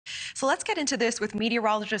So let's get into this with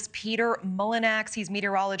meteorologist Peter Mullinax. He's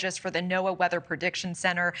meteorologist for the NOAA Weather Prediction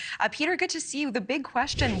Center. Peter, good to see you. The big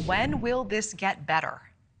question, when will this get better?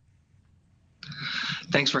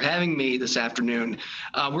 Thanks for having me this afternoon.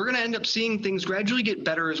 We're going to end up seeing things gradually get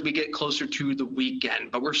better as we get closer to the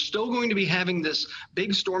weekend, but we're still going to be having this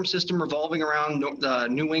big storm system revolving around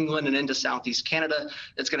New England and into southeast Canada.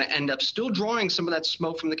 That's going to end up still drawing some of that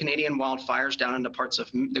smoke from the Canadian wildfires down into parts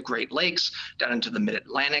of the Great Lakes, down into the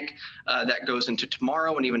mid-Atlantic. That goes into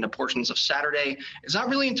tomorrow and even to portions of Saturday. It's not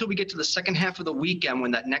really until we get to the second half of the weekend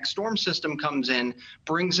when that next storm system comes in,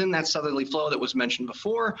 brings in that southerly flow that was mentioned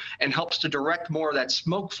before, and helps to direct more of that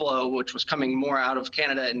smoke flow, which was coming more out of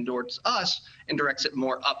Canada and towards us, and directs it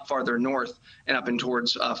more up farther north and up and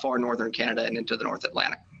towards far northern Canada and into the North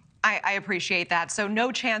Atlantic. I appreciate that. So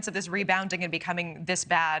no chance of this rebounding and becoming this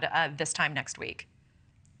bad this time next week?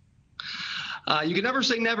 You can never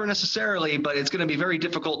say never necessarily, but it's going to be very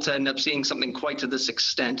difficult to end up seeing something quite to this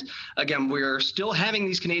extent. Again, we're still having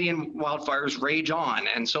these Canadian wildfires rage on,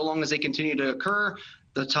 and so long as they continue to occur,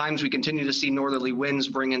 the times we continue to see northerly winds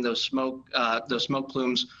bring in those smoke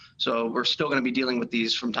plumes. So we're still going to be dealing with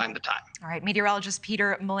these from time to time. All right, meteorologist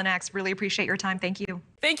Peter Mullinax, really appreciate your time. Thank you.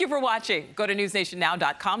 Thank you for watching. Go to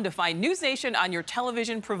newsnationnow.com to find News Nation on your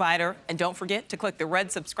television provider. And don't forget to click the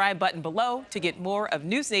red subscribe button below to get more of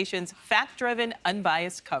News Nation's fact-driven,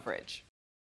 unbiased coverage.